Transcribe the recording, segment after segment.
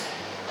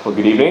Well,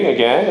 good evening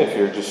again, if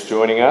you're just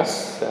joining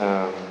us.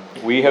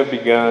 We have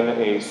begun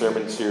a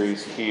sermon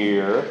series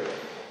here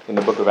in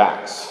the book of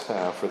Acts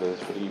for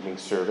the evening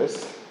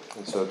service.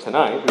 And so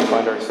tonight we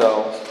find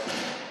ourselves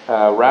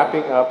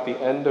wrapping up the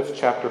end of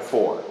chapter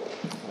 4,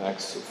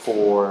 Acts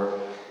 4,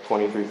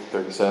 23 to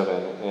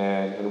 37.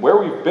 And where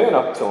we've been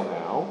up till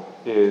now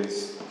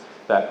is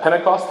that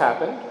Pentecost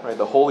happened, right?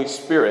 The Holy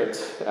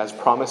Spirit, as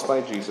promised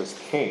by Jesus,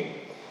 came.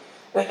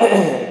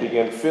 It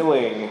began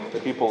filling the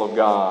people of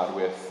God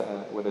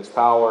with its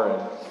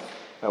power,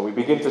 and we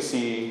begin to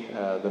see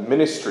the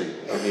ministry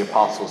of the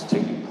apostles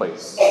taking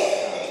place.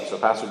 So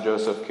Pastor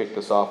Joseph kicked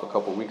us off a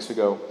couple weeks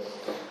ago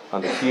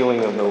on the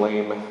healing of the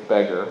lame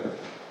beggar,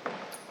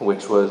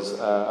 which was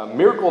a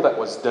miracle that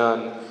was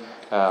done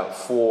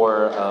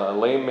for a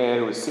lame man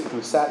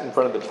who sat in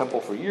front of the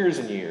temple for years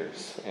and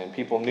years, and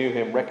people knew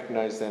him,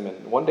 recognized him,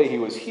 and one day he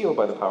was healed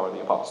by the power of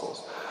the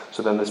apostles.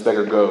 So then this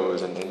beggar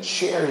goes and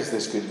shares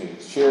this good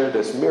news, share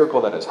this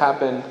miracle that has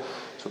happened.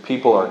 So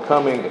people are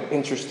coming, they're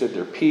interested,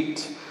 they're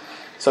piqued.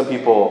 Some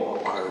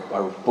people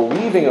are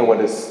believing in what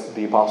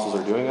the apostles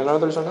are doing, and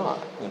others are not.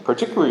 And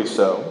particularly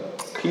so,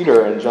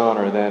 Peter and John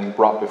are then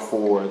brought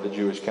before the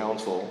Jewish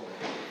council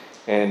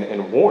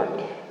and warned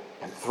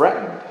and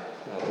threatened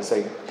to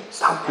say,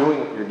 stop doing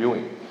what you're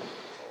doing,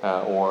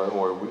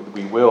 or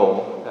we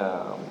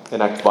will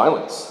enact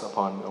violence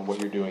upon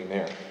what you're doing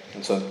there.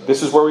 And so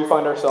this is where we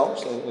find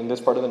ourselves in this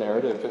part of the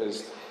narrative,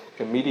 is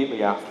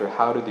immediately after,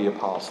 how did the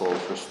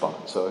apostles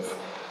respond? So if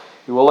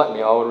you will let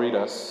me, I'll read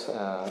us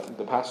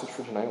the passage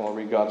for tonight. I'll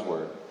read God's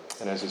word.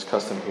 And as is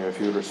custom here, if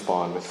you would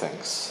respond with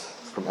thanks.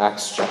 From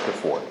Acts chapter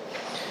 4.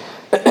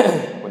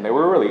 When they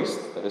were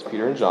released, that is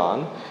Peter and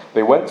John,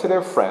 they went to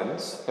their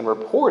friends and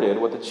reported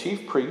what the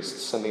chief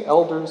priests and the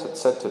elders had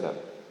said to them.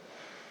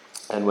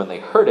 And when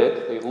they heard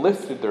it, they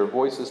lifted their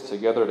voices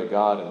together to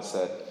God and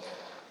said,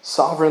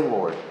 Sovereign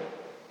Lord,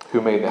 who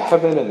made the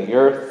heaven and the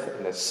earth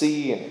and the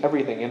sea and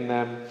everything in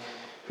them,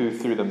 who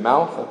through the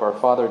mouth of our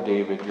father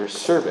David, your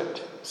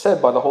servant,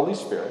 said by the Holy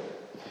Spirit,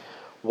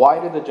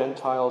 why did the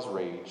Gentiles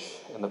rage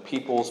and the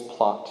peoples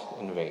plot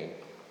in vain?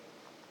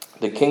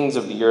 The kings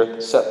of the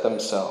earth set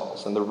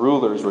themselves, and the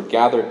rulers were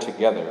gathered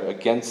together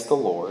against the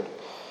Lord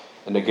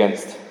and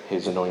against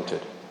his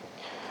anointed.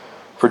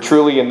 For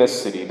truly in this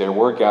city there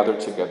were gathered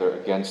together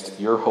against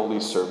your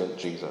holy servant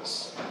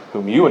Jesus,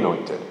 whom you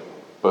anointed,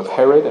 both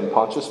Herod and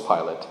Pontius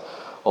Pilate,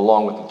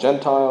 along with the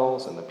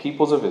Gentiles and the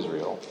peoples of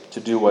Israel, to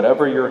do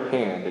whatever your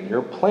hand and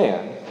your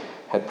plan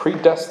had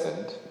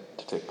predestined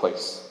to take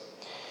place.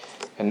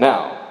 And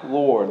now,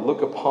 Lord,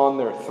 look upon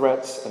their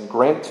threats and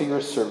grant to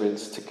your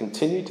servants to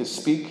continue to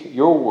speak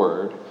your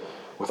word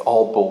with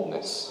all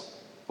boldness,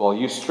 while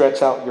you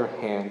stretch out your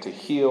hand to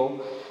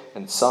heal,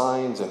 and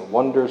signs and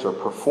wonders are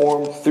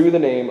performed through the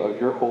name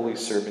of your holy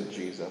servant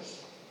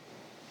Jesus.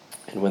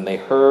 And when they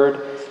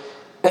heard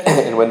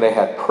and when they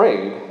had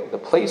prayed, the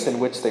place in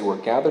which they were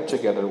gathered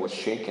together was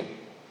shaken,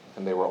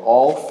 and they were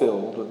all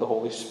filled with the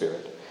Holy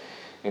Spirit,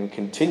 and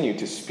continued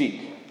to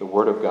speak the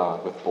word of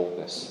God with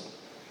boldness.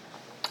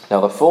 Now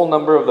the full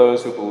number of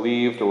those who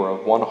believed were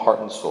of one heart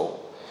and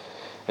soul,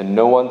 and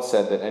no one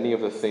said that any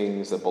of the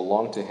things that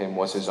belonged to him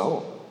was his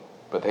own,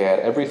 but they had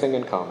everything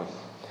in common.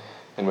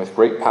 And with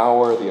great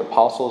power the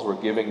apostles were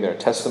giving their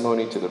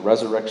testimony to the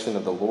resurrection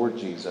of the Lord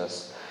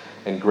Jesus,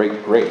 and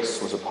great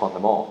grace was upon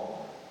them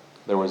all.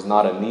 There was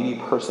not a needy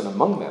person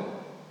among them,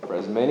 for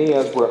as many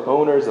as were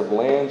owners of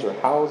lands or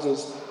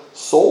houses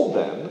sold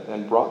them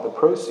and brought the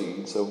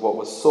proceeds of what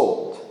was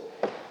sold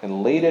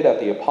and laid it at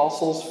the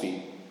apostles'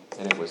 feet,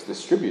 and it was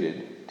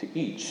distributed to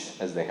each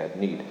as they had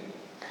need.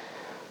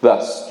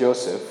 Thus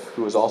Joseph,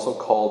 who was also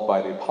called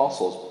by the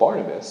apostles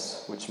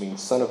Barnabas, which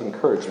means son of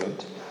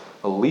encouragement,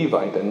 a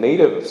Levite, a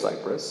native of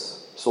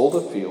Cyprus, sold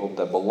a field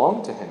that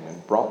belonged to him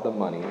and brought the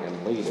money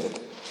and laid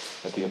it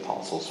at the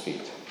apostles'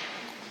 feet.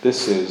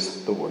 This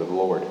is the word of the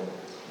Lord.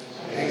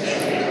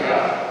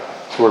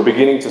 So we're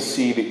beginning to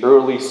see the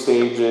early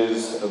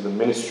stages of the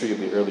ministry of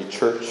the early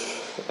church,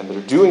 and they're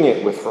doing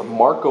it with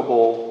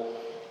remarkable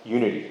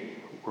unity,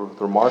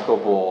 with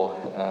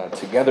remarkable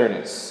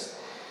togetherness.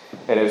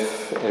 And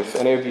if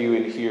any of you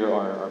in here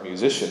are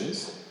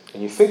musicians,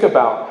 and you think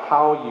about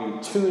how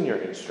you tune your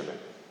instrument,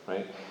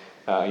 right?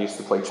 I used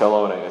to play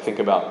cello, and I think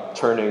about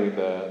turning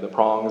the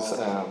prongs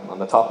on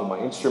the top of my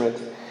instrument,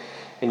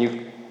 and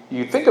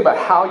you think about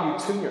how you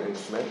tune your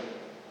instrument.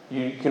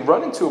 You can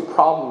run into a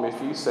problem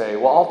if you say,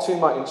 well, I'll tune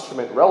my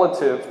instrument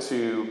relative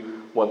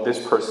to what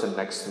this person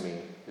next to me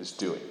is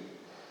doing.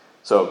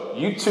 So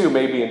you two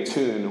may be in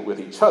tune with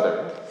each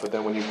other, but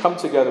then when you come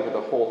together with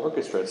the whole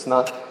orchestra, it's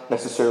not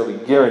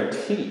necessarily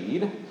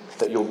guaranteed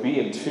that you'll be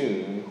in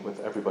tune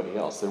with everybody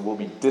else. There will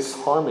be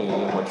disharmony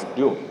in what you're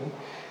doing.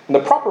 And the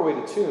proper way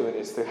to tune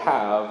is to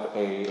have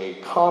a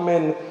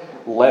common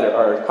letter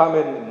or a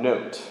common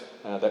note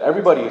that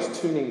everybody is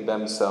tuning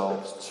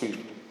themselves to.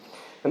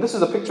 And this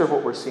is a picture of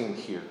what we're seeing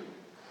here.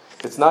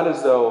 It's not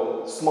as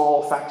though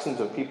small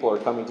factions of people are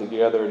coming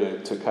together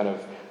to kind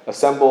of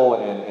assemble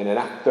and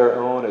enact their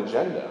own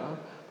agenda,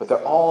 but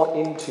they're all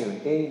in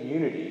tune, in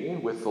unity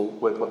with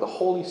what the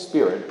Holy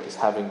Spirit is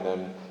having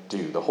them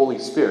do. The Holy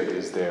Spirit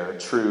is their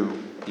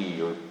true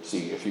E or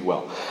C, if you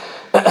will.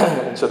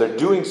 And so they're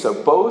doing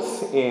so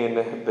both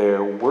in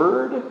their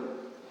word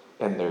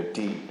and their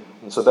deed.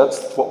 And so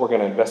that's what we're going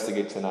to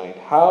investigate tonight.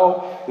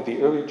 How did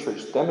the early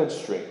church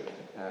demonstrate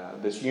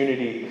this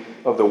unity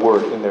of the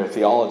word in their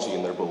theology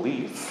and their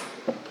belief?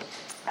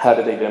 How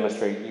did they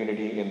demonstrate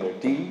unity in their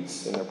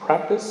deeds, in their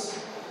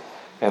practice?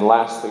 And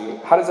lastly,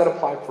 how does that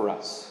apply for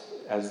us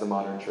as the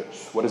modern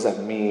church? What does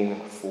that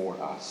mean for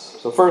us?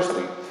 So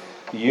firstly,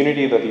 the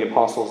unity that the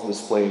apostles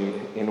displayed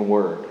in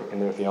word, in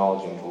their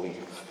theology and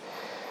belief.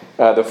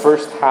 The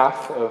first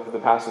half of the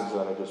passage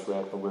that I just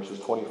read, from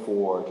verses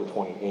 24 to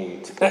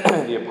 28,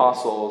 the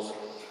apostles,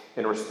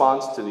 in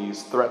response to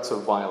these threats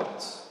of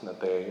violence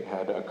that they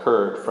had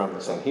occurred from the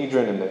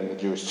Sanhedrin and the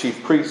Jewish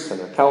chief priests and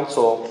their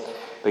council,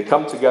 they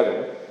come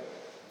together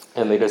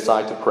and they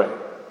decide to pray.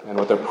 And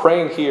what they're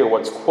praying here,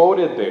 what's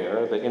quoted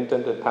there, the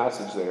intended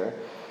passage there,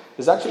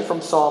 is actually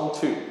from Psalm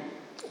 2.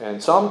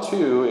 And Psalm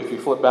 2, if you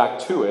flip back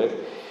to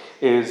it,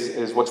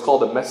 is what's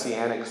called a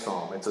messianic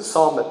psalm. It's a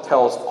psalm that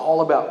tells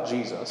all about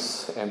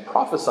Jesus and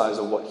prophesies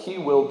of what he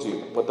will do,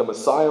 what the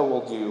Messiah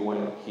will do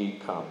when he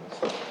comes.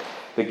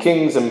 The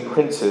kings and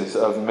princes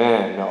of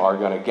men are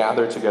going to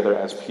gather together,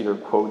 as Peter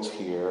quotes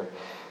here,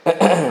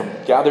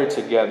 gather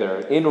together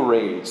in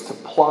rage to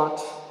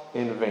plot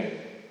in vain.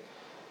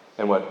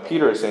 And what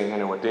Peter is saying,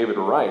 and what David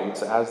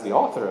writes as the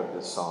author of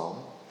this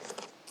psalm,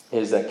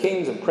 is that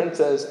kings and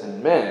princes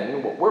and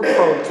men, what we're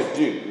prone to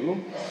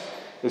do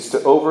is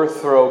to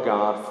overthrow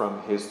God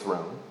from his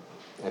throne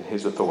and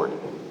his authority.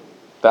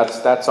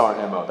 That's our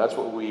MO. That's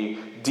what we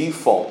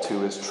default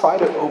to, is try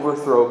to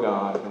overthrow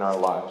God in our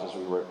lives, as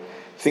we were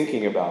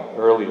thinking about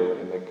earlier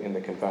in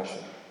the confession.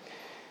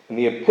 And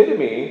the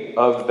epitome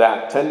of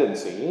that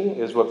tendency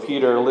is what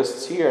Peter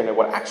lists here, and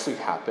what actually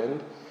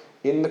happened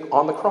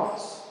on the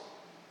cross,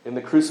 in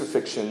the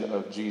crucifixion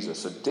of Jesus.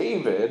 So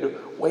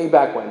David, way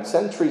back when,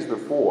 centuries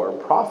before,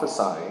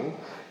 prophesying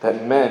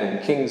that men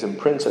and kings and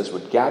princes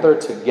would gather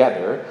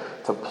together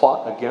to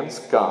plot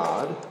against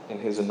God and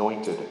his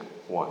anointed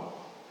one.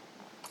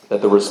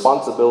 That the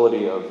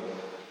responsibility of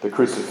the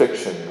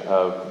crucifixion,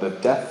 of the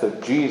death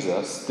of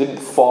Jesus, didn't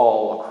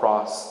fall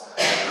across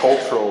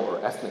cultural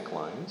or ethnic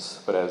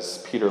lines, but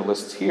as Peter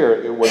lists here,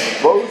 it was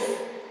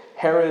both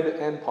Herod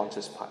and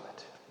Pontius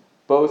Pilate,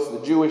 both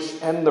the Jewish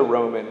and the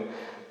Roman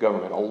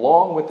government,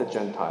 along with the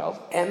Gentiles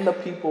and the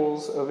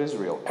peoples of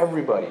Israel.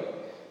 Everybody,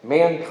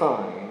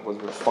 mankind, was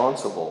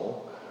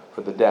responsible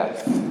for the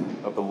death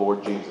of the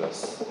Lord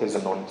Jesus, his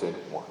anointed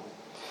one.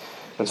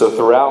 And so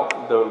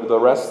throughout the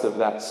rest of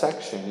that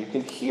section, you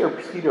can hear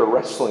Peter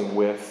wrestling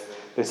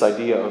with this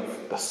idea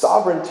of the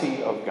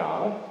sovereignty of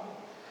God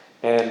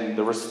and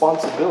the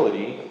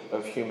responsibility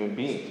of human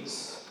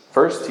beings.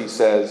 First, he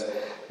says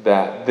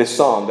that this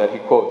psalm that he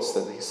quotes,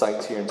 that he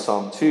cites here in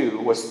Psalm 2,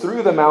 was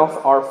through the mouth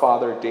of our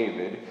father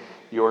David,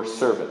 your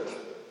servant,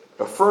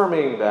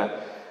 affirming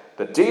that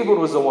David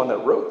was the one that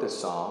wrote this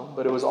psalm,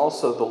 but it was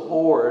also the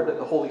Lord,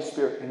 the Holy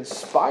Spirit,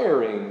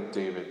 inspiring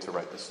David to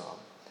write the psalm.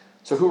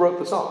 So who wrote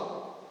the psalm?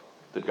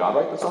 Did God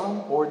write the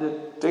psalm, or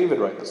did David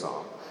write the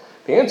psalm?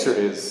 The answer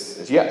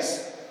is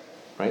yes.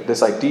 Right?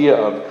 This idea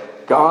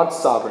of God's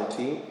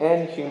sovereignty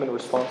and human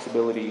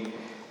responsibility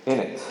in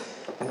it.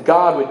 And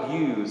God would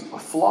use a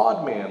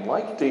flawed man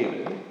like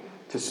David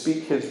to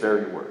speak his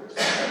very words.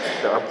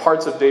 There are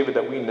parts of David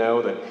that we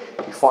know that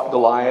he fought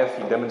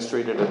Goliath, he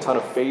demonstrated a ton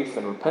of faith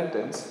and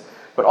repentance,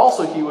 but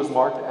also he was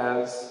marked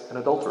as an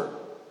adulterer,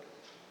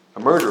 a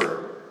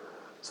murderer,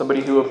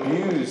 somebody who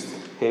abused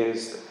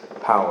his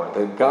power.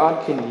 That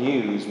God can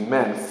use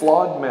men,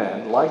 flawed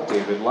men like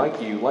David,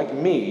 like you, like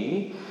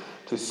me,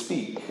 to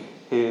speak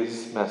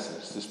his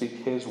message, to speak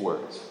his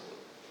words.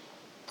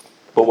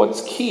 But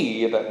what's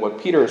key, that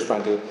what Peter is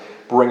trying to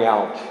bring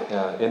out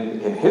in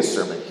his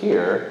sermon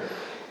here,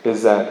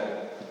 is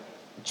that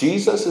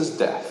Jesus'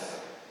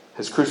 death,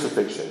 his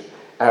crucifixion,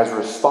 as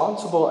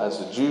responsible as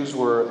the Jews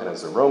were, and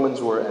as the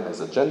Romans were, and as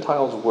the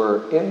Gentiles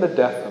were in the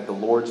death of the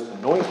Lord's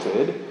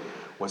anointed,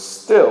 was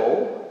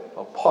still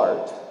a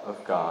part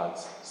of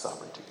God's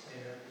sovereignty.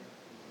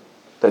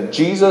 That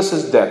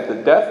Jesus' death, the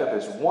death of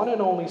his one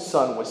and only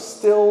Son, was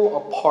still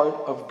a part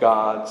of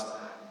God's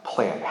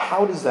plan.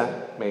 How does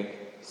that make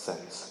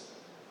sense?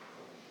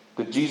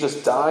 Did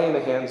Jesus die in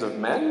the hands of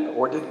men,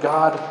 or did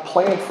God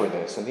plan for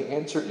this? And the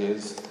answer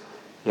is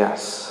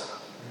yes.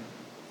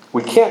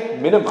 We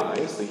can't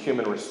minimize the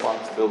human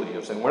responsibility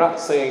of sin. We're not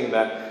saying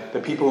that the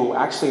people who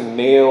actually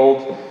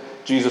nailed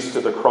Jesus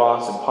to the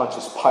cross, and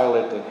Pontius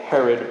Pilate and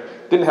Herod,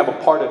 didn't have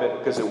a part of it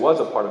because it was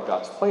a part of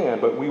God's plan,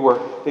 but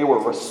they were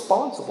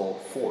responsible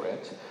for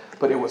it.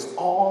 But it was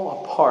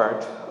all a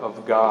part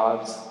of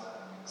God's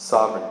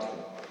sovereignty.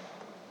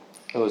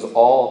 It was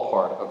all a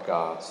part of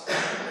God's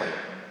plan.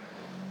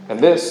 And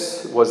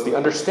this was the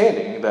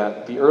understanding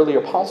that the early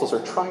apostles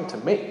are trying to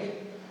make,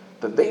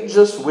 that they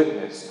just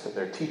witnessed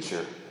their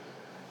teacher,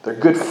 their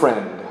good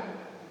friend,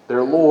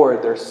 their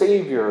Lord, their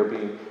Savior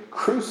being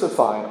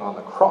crucified on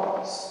the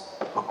cross.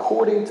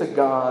 according to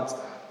God's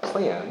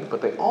plan,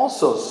 but they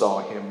also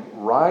saw him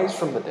rise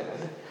from the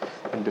dead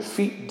and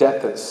defeat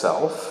death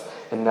itself,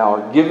 and now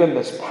are given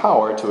this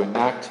power to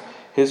enact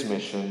his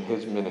mission,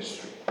 his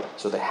ministry.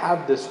 So they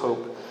have this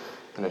hope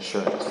and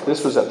assurance.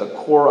 This was at the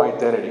core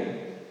identity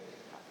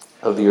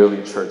of the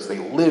early church. They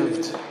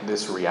lived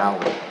this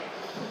reality.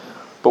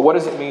 But what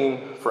does it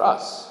mean for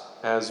us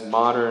as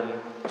modern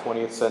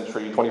 20th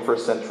century, 21st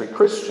century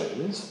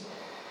Christians?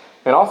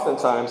 And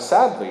oftentimes,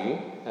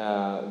 sadly,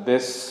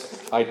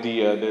 this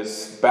idea,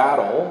 this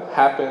battle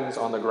happens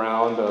on the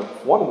ground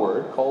of one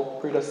word called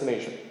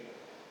predestination.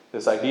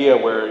 This idea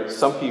where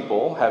some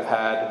people have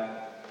had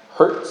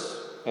hurts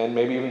and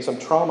maybe even some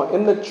trauma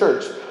in the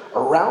church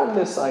around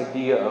this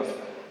idea of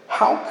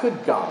how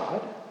could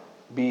God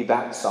be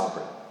that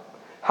sovereign?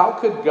 How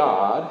could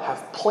God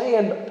have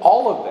planned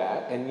all of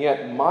that, and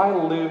yet my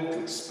lived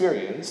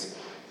experience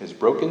is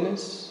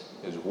brokenness,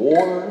 is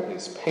war,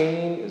 is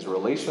pain, is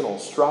relational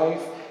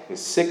strife, is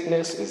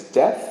sickness, is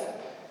death?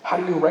 How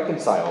do you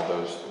reconcile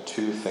those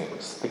two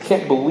things? I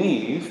can't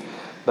believe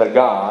that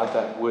God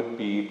that would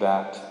be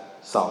that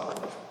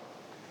sovereign.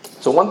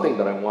 So one thing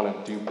that I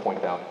want to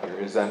point out here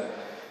is that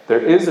there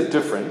is a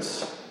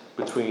difference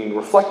between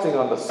reflecting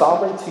on the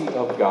sovereignty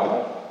of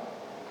God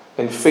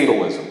and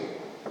fatalism.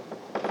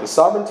 The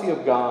sovereignty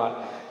of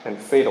God and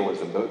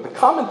fatalism. The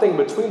common thing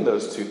between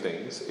those two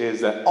things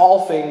is that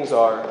all things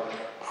are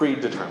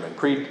predetermined,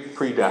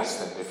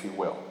 predestined, if you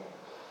will.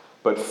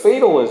 But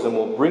fatalism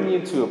will bring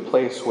you to a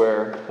place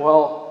where,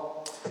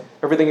 well,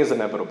 everything is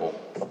inevitable.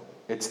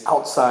 It's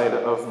outside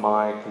of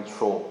my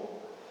control.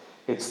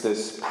 It's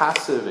this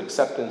passive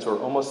acceptance or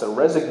almost a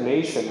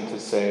resignation to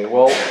say,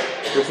 well,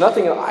 there's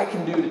nothing that I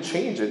can do to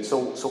change it,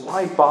 so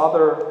why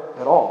bother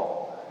at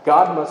all?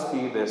 God must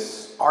be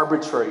this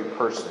arbitrary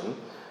person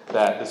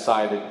that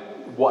decided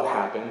what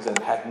happens and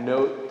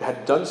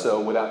had done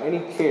so without any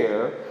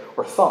care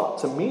or thought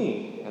to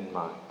me in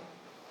mind.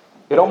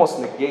 It almost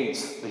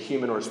negates the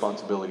human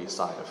responsibility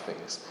side of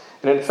things.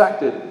 And in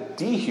fact, it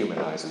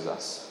dehumanizes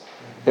us.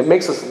 It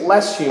makes us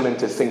less human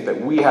to think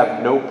that we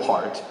have no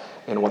part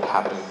in what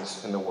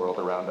happens in the world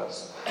around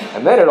us.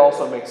 And then it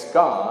also makes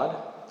God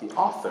the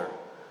author,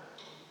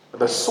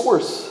 the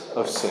source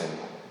of sin.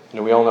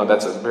 We all know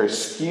that's a very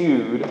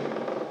skewed,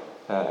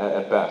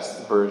 at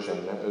best,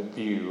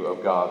 view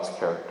of God's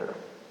character.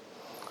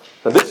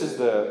 Now this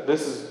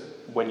is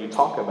when you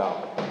talk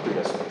about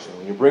predestination,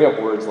 when you bring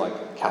up words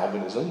like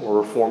Calvinism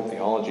or Reformed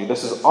theology,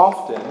 this is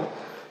often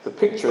the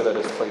picture that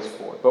is placed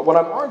forward. But what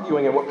I'm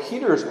arguing and what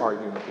Peter's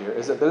arguing here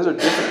is that there's a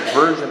different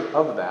version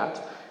of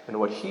that in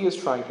what he is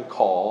trying to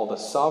call the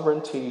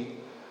sovereignty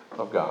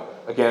of God.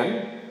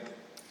 Again,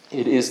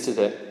 it is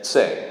to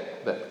say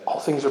that all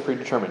things are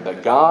predetermined,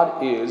 that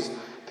God is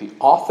the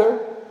author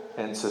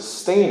and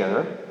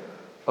sustainer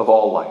of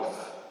all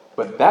life.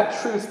 But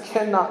that truth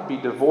cannot be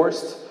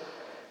divorced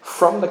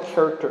from the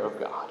character of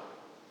God.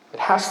 It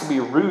has to be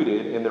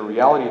rooted in the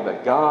reality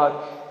that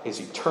God is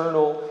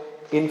eternal,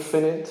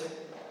 infinite,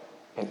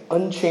 and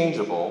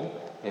unchangeable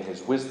in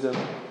his wisdom,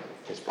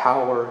 his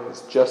power,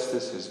 his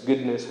justice, his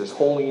goodness, his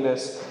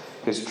holiness,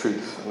 his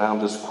truth. Now I'm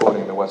just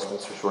quoting the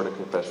Westminster Shorter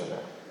Confession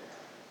there.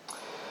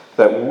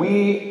 That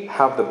we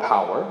have the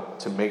power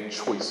to make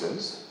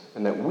choices,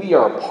 and that we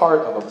are a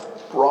part of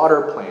a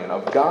broader plan,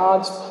 of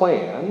God's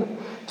plan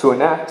to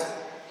enact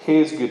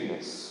his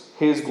goodness,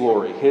 his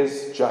glory,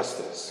 his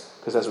justice.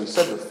 Because as we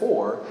said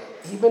before,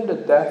 even the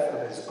death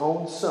of his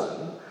own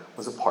son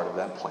was a part of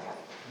that plan.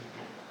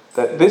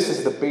 That this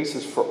is the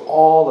basis for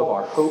all of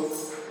our hope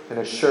and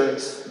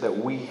assurance that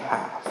we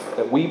have.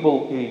 That we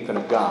believe in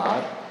a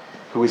God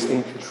who is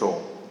in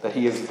control. That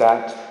he is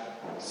that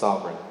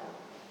sovereign.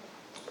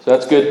 So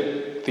that's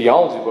good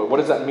theology, but what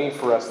does that mean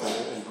for us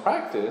in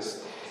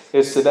practice?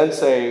 Is to then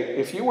say,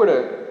 if you were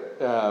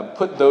to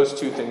put those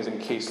two things in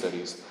case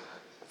studies,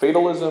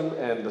 fatalism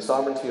and the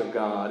sovereignty of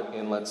God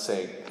in, let's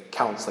say,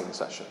 counseling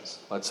sessions.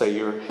 Let's say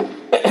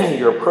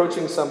you're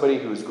approaching somebody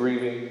who's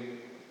grieving,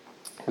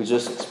 who's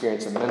just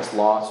experienced immense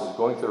loss, who's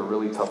going through a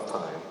really tough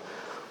time.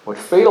 What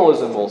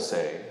fatalism will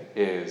say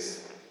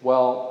is,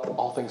 well,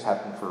 all things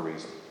happen for a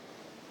reason.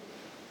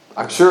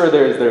 I'm sure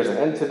there's an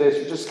end to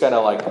this. You just gotta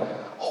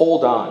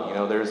hold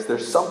on.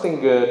 There's something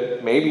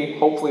good. Maybe,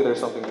 hopefully, there's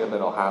something good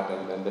that'll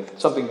happen, and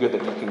something good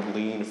that you can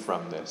glean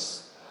from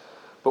this.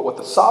 But what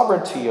the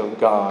sovereignty of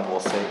God will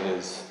say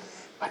is,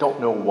 I don't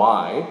know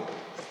why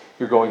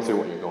you're going through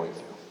what you're going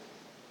through.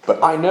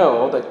 But I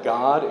know that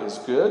God is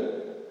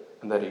good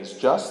and that he's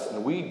just,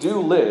 and we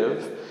do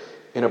live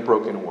in a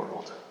broken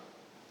world.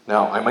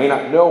 Now, I may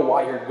not know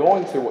why you're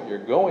going through what you're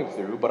going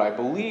through, but I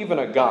believe in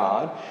a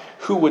God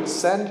who would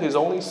send his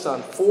only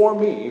son for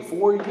me,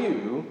 for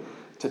you,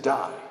 to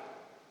die.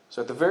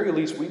 So at the very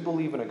least, we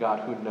believe in a God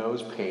who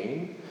knows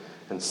pain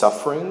and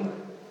suffering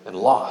and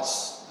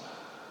loss.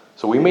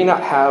 So we may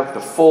not have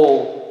the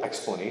full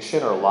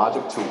explanation or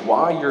logic to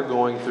why you're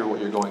going through what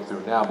you're going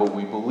through now, but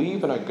we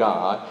believe in a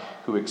God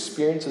who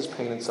experiences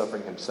pain and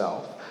suffering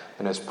himself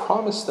and has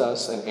promised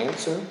us an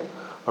answer,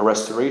 a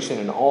restoration,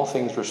 and all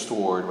things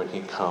restored when he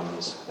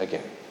comes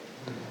again.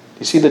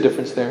 You see the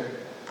difference there?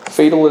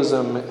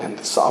 Fatalism and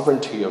the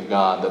sovereignty of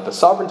God. That the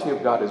sovereignty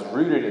of God is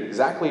rooted in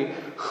exactly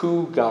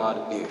who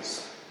God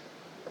is.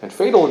 And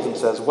fatalism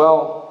says,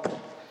 well,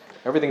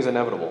 everything's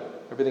inevitable.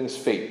 Everything's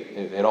fate.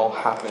 It all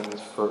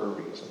happens for a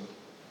reason.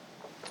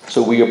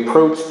 So we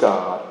approach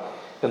God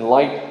in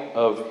light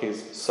of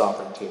his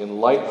sovereignty,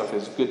 in light of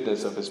his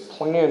goodness, of his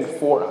plan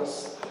for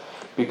us,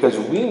 because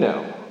we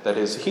know that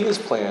as he has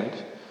planned,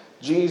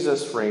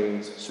 Jesus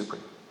reigns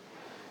supreme.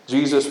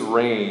 Jesus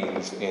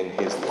reigns in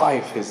his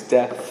life, his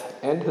death,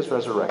 and his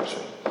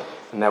resurrection.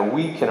 And that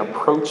we can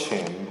approach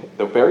him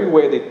the very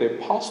way that the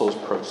apostles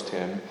approached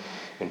him,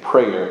 in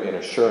prayer, in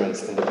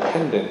assurance, in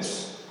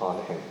dependence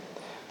on him.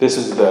 This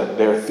is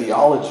their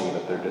theology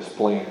that they're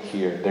displaying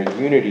here, their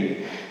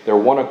unity, their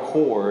one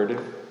accord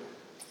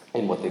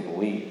in what they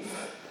believe.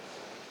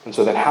 And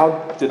so then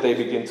how did they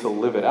begin to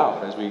live it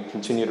out? As we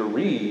continue to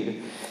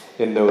read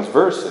in those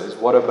verses,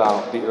 what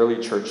about the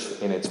early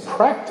church in its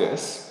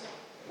practice?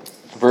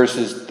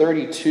 Verses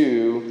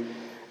 32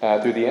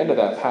 through the end of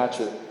that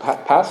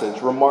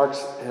passage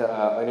remarks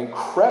an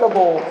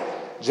incredible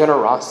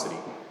generosity.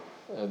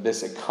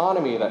 This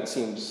economy that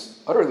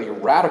seems utterly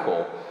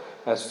radical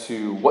as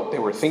to what they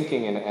were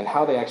thinking and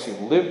how they actually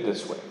lived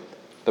this way.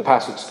 The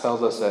passage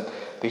tells us that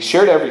they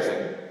shared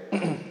everything,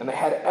 and they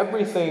had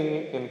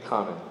everything in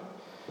common.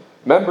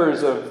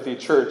 Members of the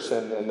church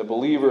and the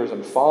believers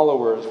and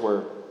followers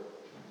were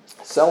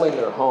selling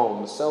their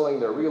homes, selling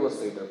their real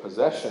estate, their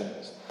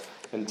possessions,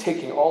 and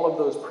taking all of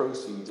those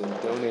proceeds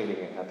and donating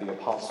it at the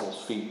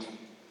apostles' feet,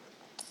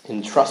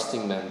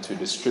 entrusting them to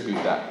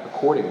distribute that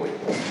accordingly.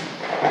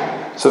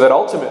 So that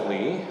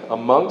ultimately,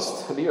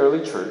 amongst the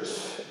early church,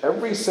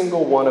 every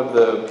single one of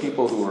the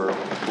people who were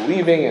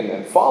believing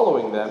and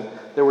following them,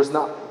 there was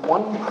not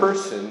one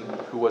person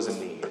who was in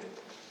need.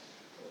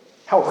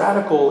 How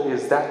radical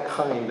is that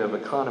kind of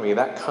economy,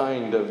 that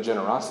kind of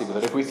generosity?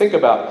 But that if we think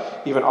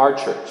about even our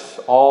church,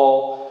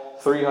 all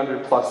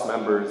 300 plus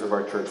members of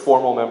our church,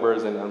 formal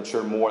members, and I'm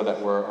sure more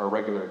that were our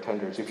regular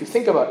attenders, if you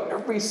think about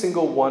every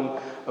single one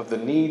of the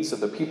needs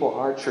of the people in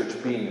our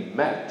church being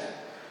met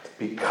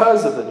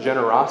because of the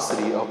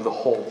generosity of the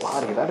whole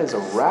body, that is a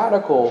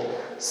radical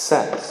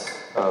sense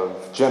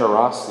of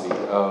generosity,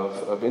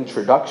 of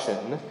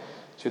introduction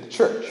to the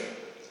church.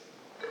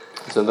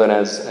 So then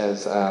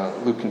as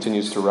Luke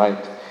continues to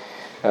write,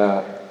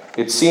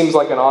 it seems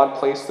like an odd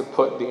place to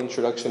put the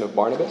introduction of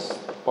Barnabas.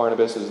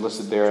 Barnabas is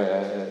listed there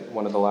at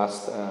one of the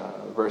last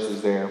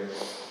verses there.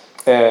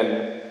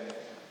 And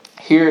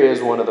here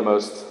is one of the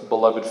most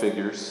beloved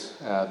figures,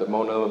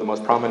 one of the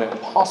most prominent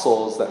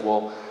apostles that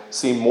we'll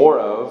see more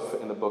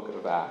of in the book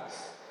of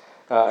Acts.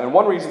 And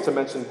one reason to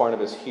mention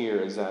Barnabas here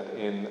is that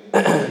in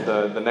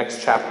the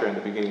next chapter, in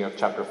the beginning of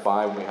chapter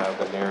 5, we have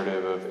the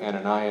narrative of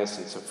Ananias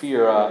and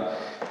Sapphira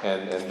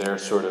and their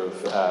sort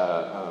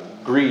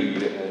of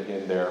greed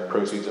in their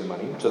proceeds of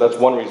money. So that's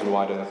one reason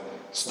why to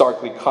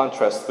starkly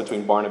contrast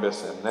between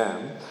Barnabas and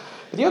them.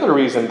 But the other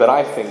reason that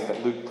I think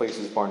that Luke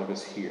places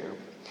Barnabas here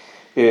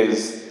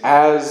is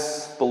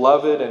as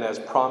beloved and as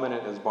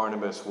prominent as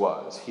Barnabas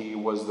was, he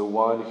was the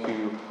one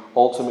who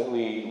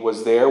ultimately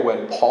was there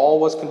when Paul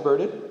was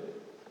converted.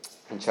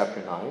 In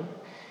chapter 9.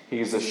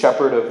 He's the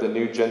shepherd of the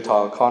new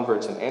Gentile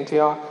converts in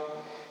Antioch.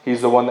 He's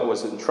the one that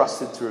was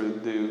entrusted for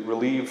the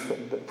relief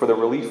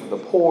of the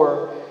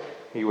poor.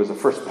 He was the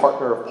first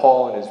partner of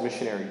Paul in his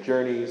missionary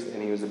journeys,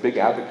 and he was a big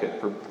advocate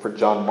for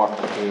John Mark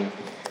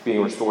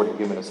being restored and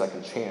given a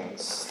second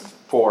chance.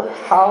 For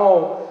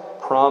how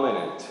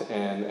prominent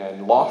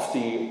and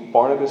lofty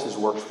Barnabas'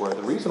 works were,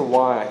 the reason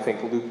why I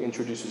think Luke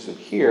introduces it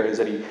here is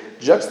that he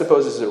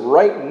juxtaposes it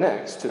right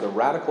next to the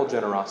radical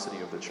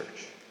generosity of the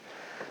church.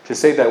 To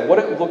say that what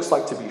it looks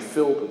like to be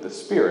filled with the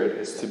Spirit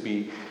is to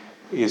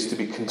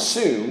be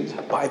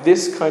consumed by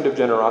this kind of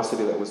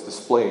generosity that was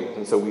displayed.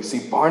 And so we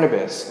see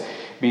Barnabas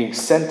being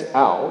sent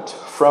out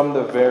from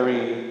the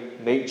very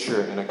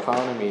nature and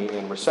economy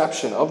and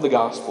reception of the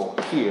gospel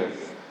here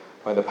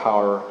by the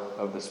power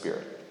of the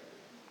Spirit.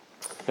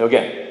 Now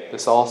again,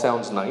 this all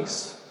sounds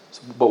nice,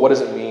 but what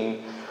does it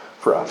mean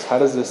for us? How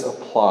does this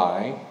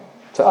apply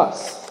to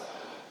us?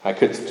 I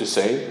could just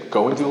say,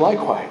 go and do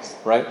likewise,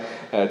 right?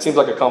 It seems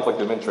like a conflict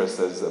of interest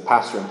as a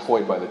pastor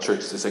employed by the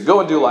church to say,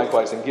 go and do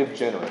likewise and give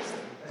generously.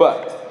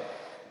 But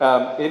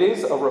it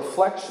is a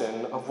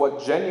reflection of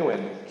what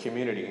genuine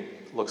community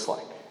looks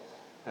like.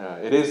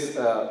 It is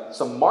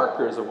some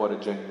markers of what a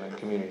genuine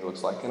community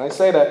looks like. And I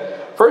say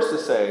that first to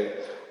say,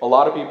 a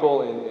lot of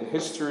people in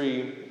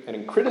history and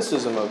in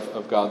criticism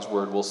of God's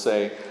word will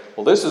say,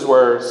 well, this is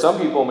where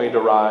some people may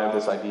derive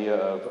this idea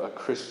of a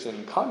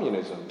Christian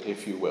communism,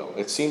 if you will.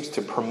 It seems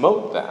to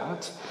promote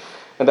that,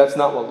 and that's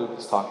not what Luke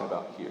is talking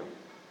about here.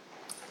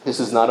 This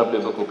is not a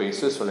biblical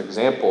basis or an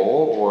example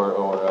or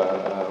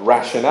a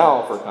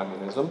rationale for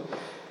communism,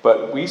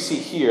 but we see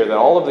here that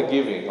all of the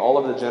giving, all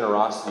of the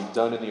generosity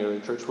done in the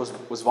early church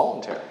was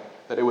voluntary,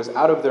 that it was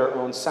out of their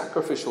own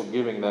sacrificial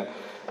giving that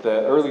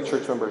the early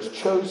church members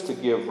chose to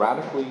give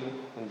radically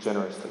and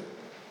generously.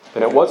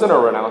 And it wasn't a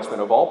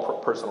renouncement of all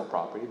personal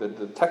property.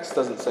 The text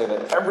doesn't say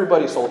that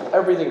everybody sold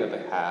everything that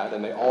they had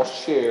and they all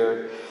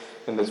shared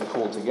in this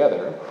pool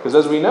together. Because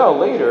as we know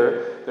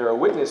later, there are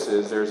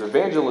witnesses, there's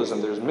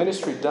evangelism, there's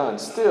ministry done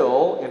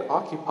still in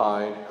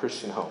occupied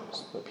Christian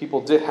homes.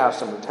 People did have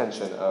some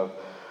retention of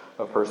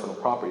personal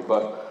property.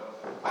 But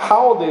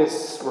how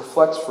this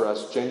reflects for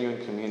us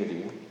genuine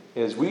community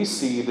is we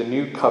see the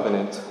new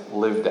covenant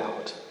lived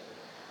out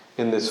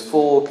in this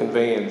full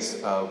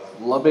conveyance of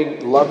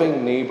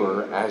loving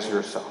neighbor as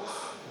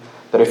yourself.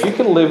 That if you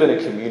can live in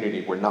a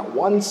community where not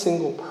one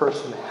single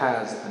person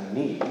has a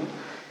need,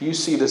 you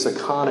see this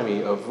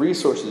economy of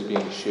resources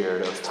being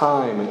shared, of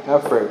time and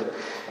effort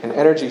and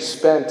energy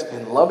spent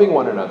in loving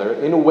one another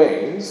in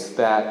ways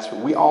that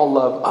we all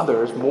love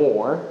others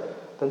more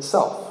than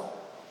self.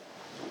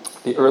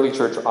 The early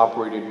church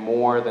operated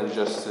more than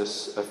just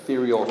this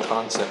ethereal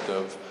concept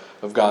of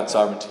God's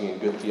sovereignty and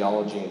good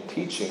theology and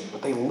teaching,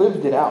 but they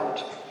lived it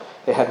out.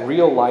 They had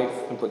real life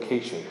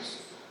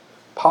implications.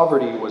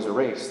 Poverty was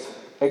erased,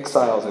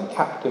 exiles and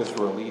captives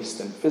were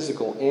released, and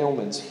physical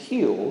ailments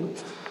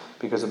healed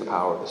because of the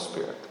power of the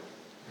Spirit.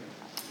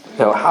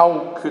 Now,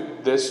 how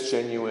could this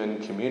genuine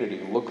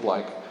community look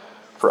like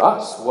for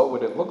us? What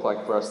would it look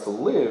like for us to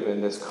live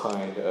in this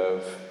kind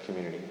of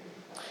community?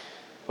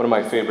 One of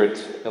my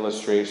favorite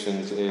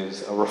illustrations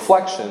is a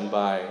reflection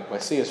by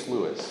C.S.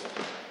 Lewis.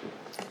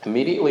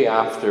 Immediately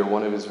after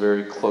one of his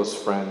very close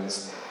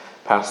friends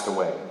passed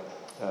away,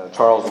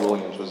 Charles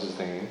Williams was his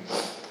name,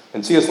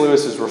 and C.S.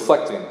 Lewis is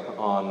reflecting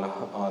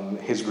on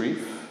his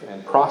grief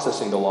and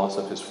processing the loss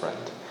of his friend.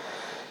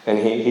 And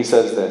he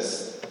says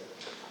this: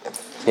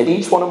 "In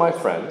each one of my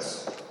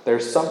friends,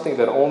 there's something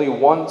that only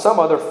some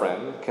other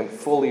friend can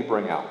fully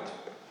bring out.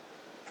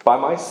 By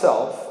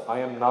myself, I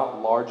am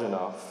not large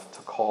enough to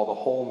call the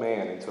whole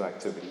man into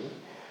activity.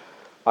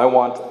 I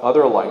want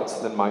other lights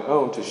than my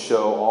own to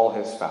show all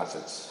his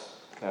facets."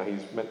 Now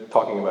he's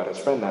talking about his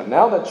friend now.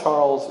 "Now that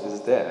Charles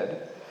is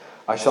dead,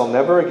 I shall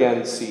never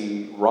again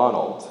see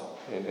Ronald,"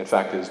 in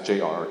fact is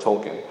J.R.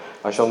 Tolkien,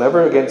 "I shall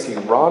never again see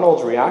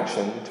Ronald's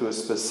reaction to a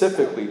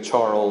specifically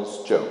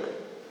Charles joke.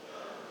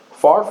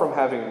 Far from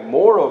having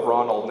more of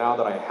Ronald now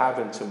that I have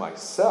him to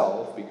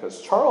myself,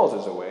 because Charles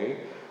is away,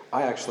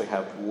 I actually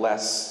have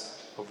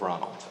less of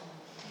Ronald."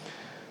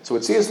 So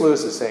what C.S.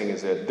 Lewis is saying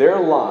is that their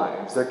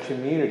lives, their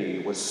community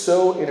was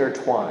so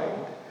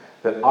intertwined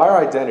that our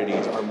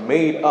identities are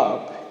made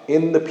up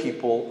in the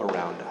people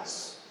around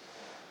us.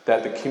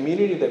 That the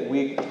community that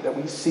we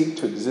seek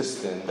to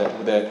exist in,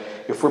 that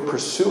if we're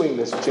pursuing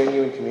this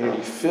genuine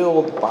community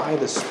filled by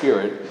the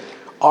Spirit,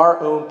 our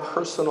own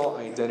personal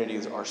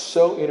identities are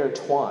so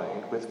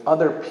intertwined with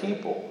other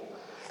people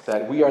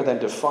that we are then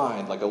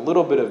defined, like a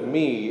little bit of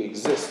me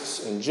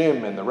exists in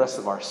Jim and the rest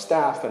of our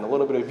staff, and a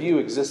little bit of you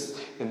exists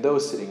in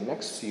those sitting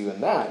next to you.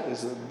 And that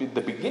is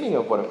the beginning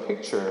of what a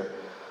picture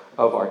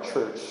of our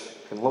church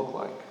can look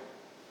like.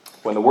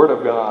 When the Word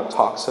of God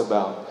talks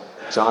about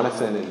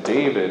Jonathan and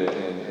David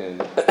in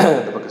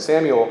the book of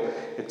Samuel,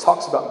 it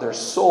talks about their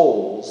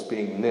souls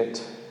being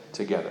knit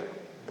together,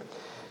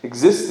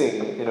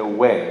 existing in a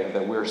way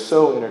that we're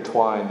so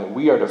intertwined that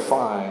we are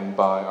defined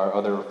by our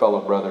other fellow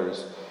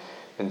brothers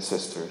and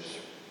sisters.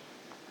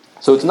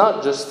 So it's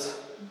not just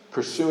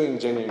pursuing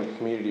genuine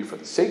community for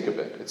the sake of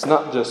it. It's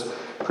not just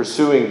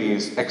pursuing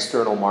these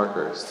external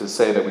markers to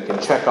say that we can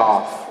check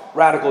off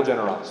radical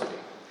generosity.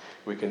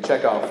 We can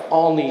check off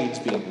all needs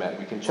being met.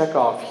 We can check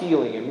off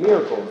healing and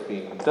miracles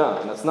being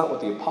done. That's not what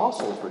the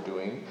apostles were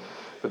doing,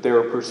 but they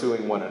were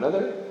pursuing one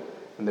another,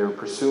 and they were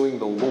pursuing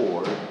the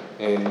Lord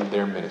in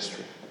their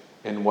ministry,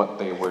 in what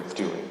they were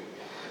doing.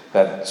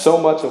 That so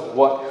much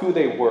of who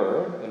they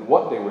were and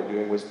what they were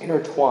doing was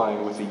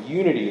intertwined with the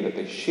unity that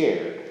they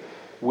shared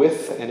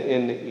with and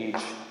in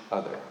each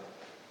other.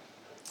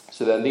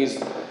 So then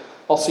these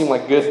all seem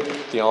like good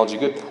theology,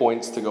 good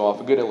points to go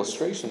off of, good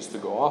illustrations to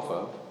go off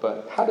of,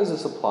 but how does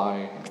this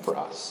apply for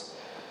us?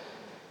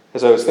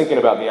 As I was thinking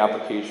about the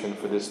application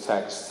for this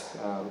text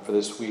for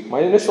this week, my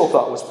initial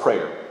thought was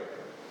prayer,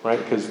 right?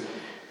 Because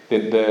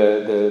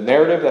the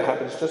narrative that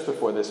happens just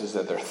before this is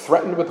that they're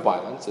threatened with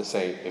violence. They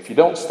say, if you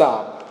don't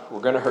stop, we're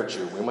going to hurt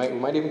you. We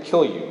might even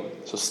kill you.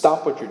 So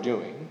stop what you're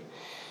doing.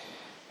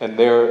 And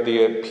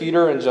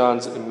Peter and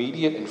John's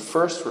immediate and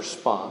first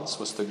response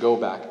was to go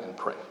back and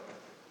pray.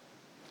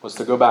 Was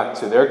to go back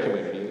to their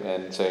community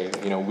and say,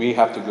 we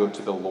have to go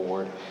to the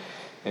Lord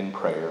in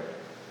prayer.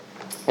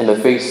 In the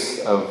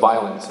face of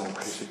violence and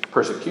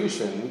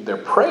persecution, their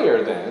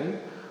prayer then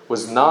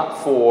was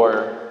not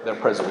for their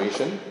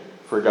preservation,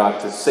 for God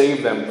to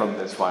save them from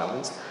this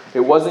violence. It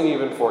wasn't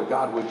even for,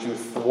 God, would you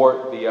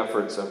thwart the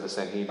efforts of the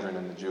Sanhedrin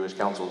and the Jewish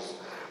councils,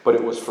 but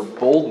it was for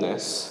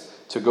boldness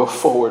to go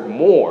forward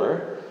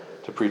more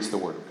to preach the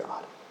word of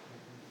God.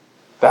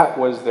 That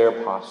was their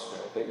posture.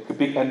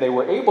 And they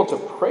were able to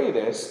pray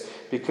this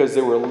because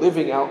they were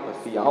living out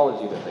the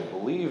theology that they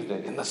believed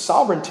in the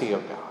sovereignty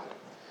of God.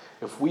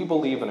 If we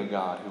believe in a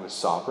God who is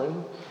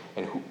sovereign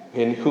and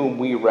in whom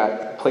we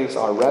place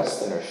our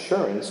rest and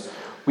assurance,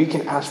 we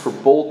can ask for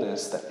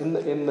boldness that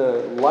in the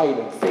light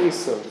and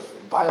face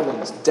of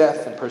violence,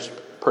 death, and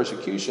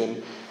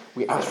persecution,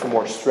 we ask for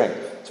more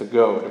strength to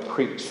go, to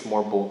preach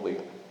more boldly.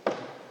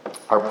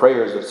 Our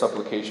prayers of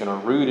supplication are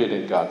rooted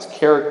in God's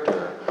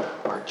character,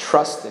 our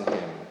trust in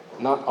Him,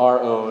 not our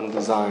own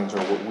designs or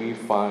what we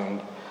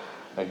find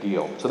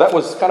ideal. So that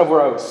was kind of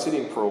where I was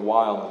sitting for a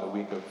while in the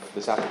week of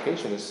this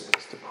application, is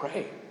to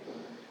pray.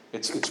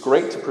 It's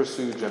great to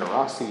pursue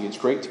generosity. It's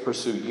great to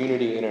pursue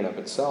unity in and of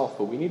itself,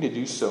 but we need to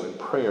do so in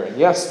prayer. And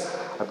yes,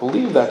 I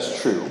believe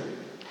that's true.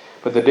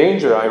 But the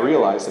danger I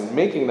realize in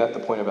making that the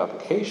point of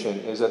application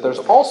is that there's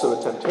also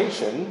a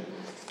temptation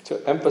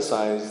to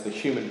emphasize the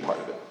human part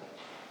of it.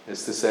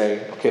 Is to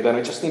say, okay, then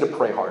I just need to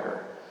pray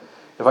harder.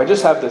 If I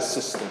just have this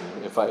system,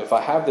 if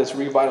I have this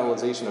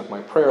revitalization of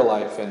my prayer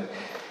life, and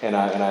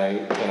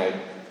I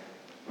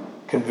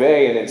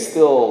convey and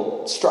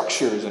instill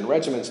structures and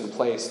regiments in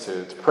place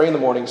to pray in the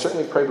morning,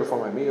 certainly pray before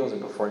my meals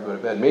and before I go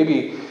to bed,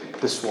 maybe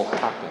this will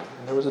happen.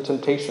 And there was a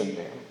temptation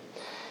there.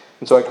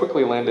 And so I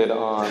quickly landed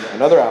on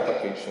another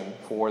application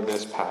for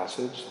this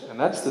passage, and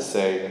that's to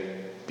say,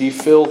 be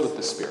filled with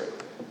the Spirit.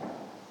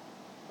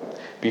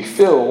 Be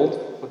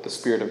filled with the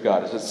Spirit of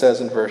God, as it says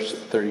in verse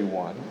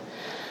 31.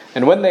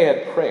 And when they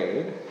had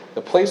prayed,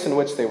 the place in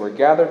which they were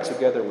gathered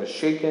together was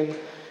shaken,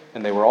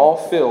 and they were all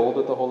filled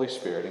with the Holy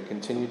Spirit and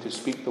continued to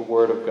speak the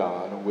word of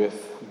God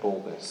with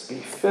boldness. Be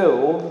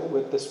filled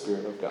with the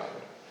Spirit of God.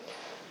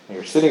 And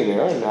you're sitting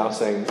there and now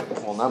saying,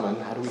 well,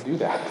 Nameun, how do we do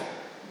that?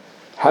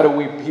 How do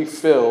we be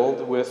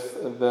filled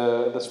with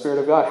the Spirit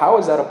of God? How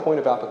is that a point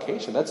of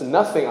application? That's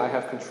nothing I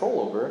have control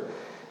over,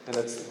 and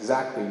that's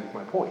exactly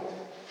my point.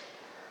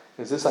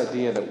 Is this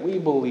idea that we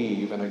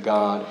believe in a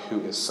God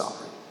who is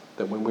sovereign.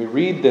 That when we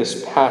read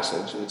this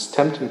passage, it's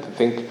tempting to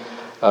think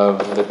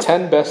of the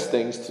 10 best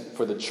things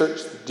for the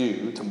church to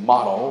do to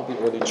model the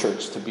early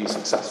church to be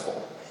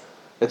successful.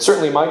 It's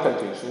certainly my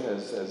temptation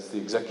as the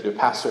executive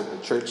pastor of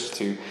the church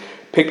to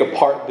pick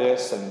apart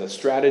this and the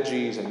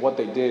strategies and what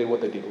they did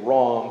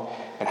wrong,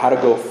 and how to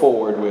go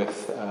forward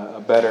with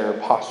a better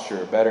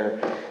posture, better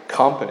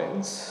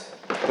competence.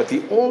 But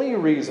the only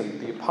reason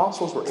the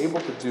apostles were able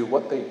to do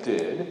what they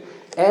did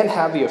and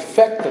have the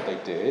effect that they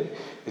did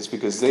is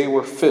because they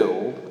were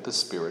filled with the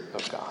Spirit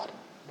of God.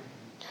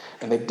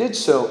 And they did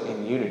so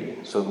in unity.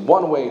 So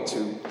one way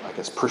to,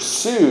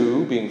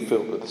 pursue being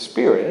filled with the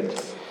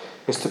Spirit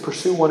is to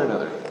pursue one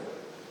another.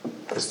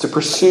 Is to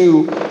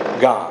pursue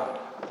God.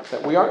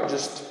 That we aren't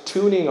just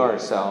tuning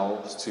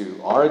ourselves to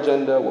our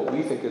agenda, what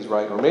we think is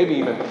right, or maybe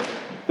even,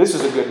 this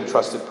is a good and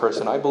trusted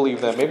person, I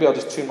believe that, maybe I'll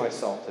just tune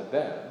myself to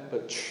them.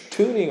 But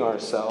tuning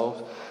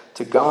ourselves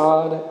to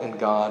God and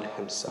God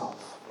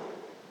Himself.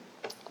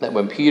 That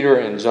when Peter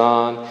and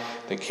John,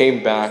 they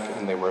came back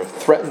and they were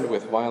threatened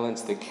with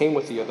violence, they came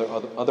with the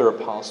other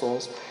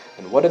apostles,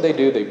 and what did they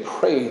do? They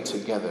prayed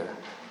together,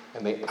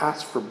 and they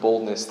asked for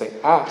boldness, they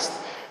asked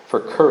for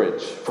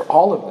courage, for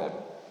all of them,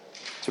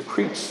 to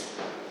preach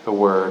the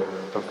Word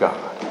of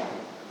God.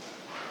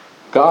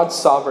 God's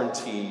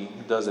sovereignty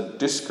doesn't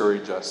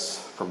discourage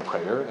us from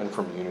prayer and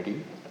from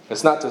unity.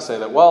 It's not to say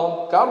that,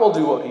 well, God will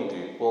do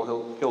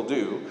what He'll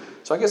do,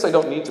 so I guess I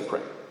don't need to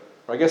pray.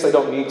 Or I guess I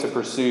don't need to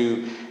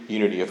pursue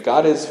unity. If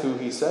God is who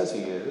He says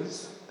He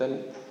is,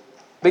 then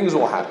things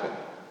will happen,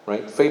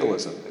 right?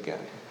 Fatalism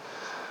again.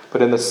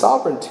 But in the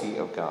sovereignty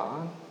of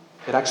God,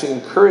 it actually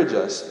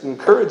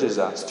encourages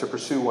us to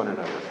pursue one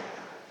another,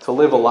 to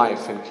live a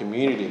life in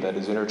community that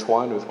is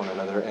intertwined with one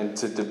another, and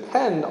to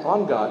depend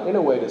on God in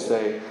a way to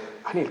say,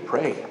 I need to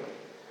pray.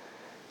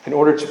 In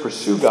order to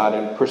pursue God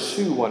and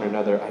pursue one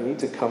another, I need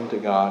to come to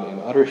God in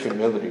utter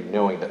humility,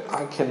 knowing that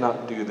I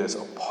cannot do this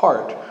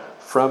apart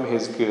from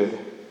His good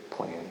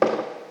plan.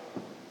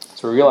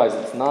 So we realize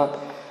it's not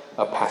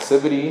a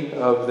passivity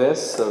of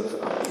this,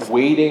 of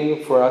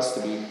waiting for us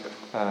to be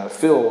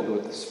filled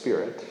with the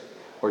Spirit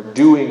or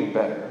doing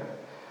better,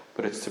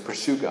 but it's to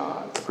pursue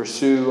God, to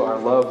pursue our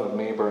love of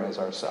neighbor as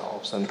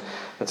ourselves. And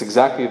that's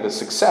exactly the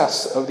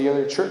success of the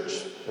early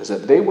church, is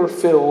that they were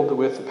filled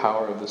with the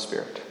power of the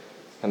Spirit,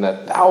 and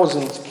that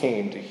thousands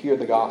came to hear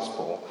the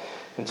gospel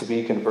and to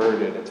be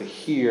converted and to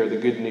hear the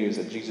good news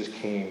that Jesus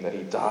came, that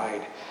He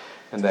died,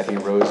 and that He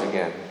rose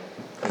again.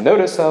 And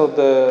notice how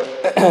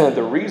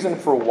the reason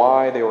for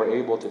why they were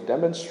able to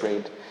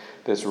demonstrate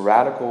this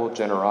radical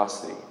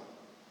generosity.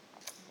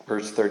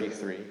 Verse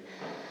 33.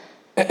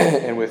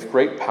 And with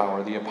great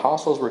power, the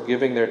apostles were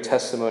giving their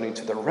testimony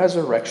to the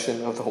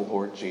resurrection of the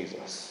Lord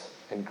Jesus,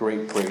 and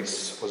great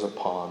grace was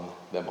upon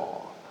them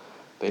all.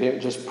 They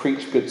didn't just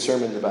preach good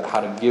sermons about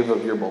how to give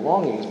of your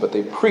belongings, but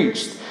they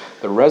preached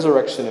the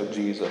resurrection of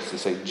Jesus to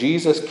say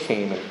Jesus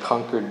came and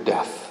conquered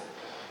death.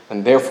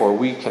 And therefore,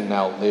 we can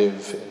now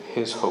live in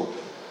His hope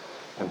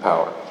and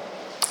power.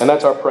 And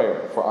that's our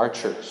prayer for our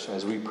church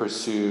as we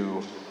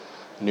pursue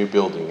new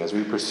building, as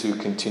we pursue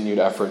continued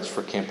efforts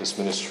for campus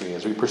ministry,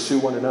 as we pursue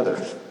one another,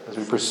 as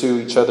we pursue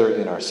each other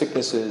in our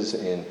sicknesses,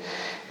 in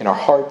our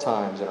hard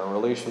times, in our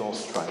relational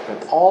strife,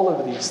 and all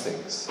of these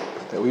things,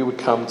 that we would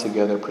come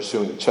together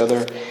pursuing each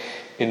other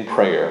in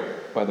prayer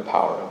by the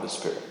power of the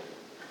Spirit.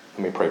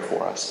 Let me pray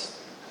for us.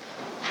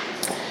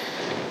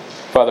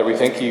 Father, we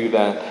thank You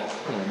that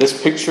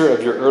This picture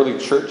of your early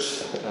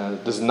church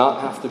does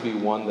not have to be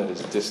one that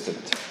is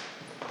distant.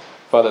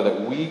 Father,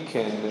 that we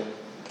can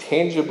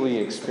tangibly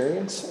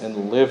experience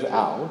and live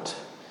out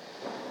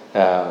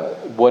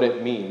what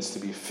it means to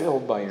be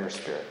filled by your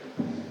Spirit.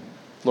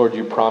 Lord,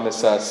 you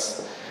promise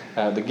us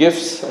the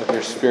gifts of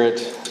your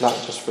Spirit, not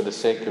just for the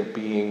sake of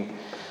being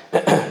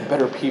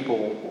better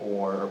people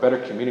or better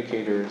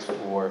communicators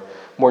or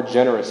more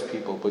generous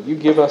people, but you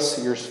give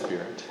us your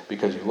Spirit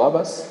because you love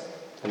us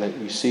and that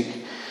you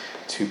seek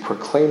to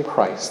proclaim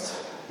Christ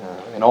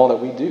in all that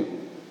we do.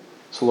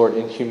 So Lord,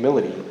 in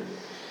humility,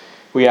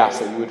 we ask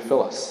that you would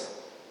fill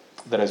us,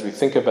 that as we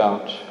think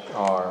about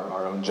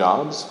our own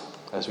jobs,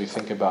 as we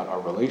think about our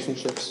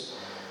relationships,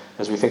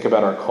 as we think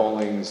about our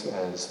callings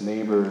as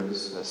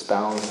neighbors, as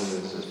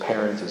spouses, as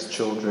parents, as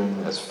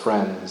children, as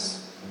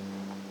friends,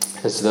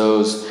 as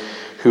those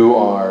who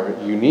are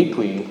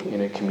uniquely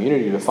in a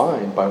community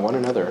defined by one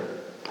another,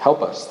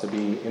 help us to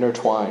be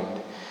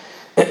intertwined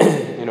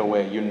in a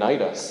way,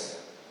 unite us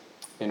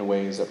in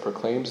ways that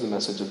proclaims the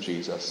message of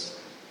Jesus,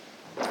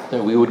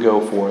 that we would go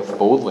forth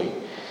boldly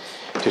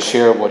to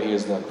share what he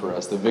has done for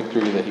us, the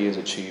victory that he has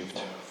achieved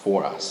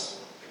for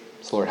us.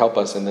 So Lord, help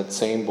us in that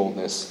same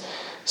boldness.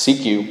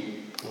 Seek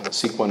you,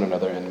 seek one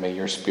another, and may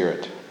your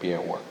Spirit be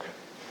at work.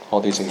 All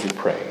these things we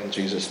pray in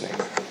Jesus' name.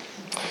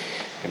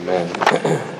 Amen.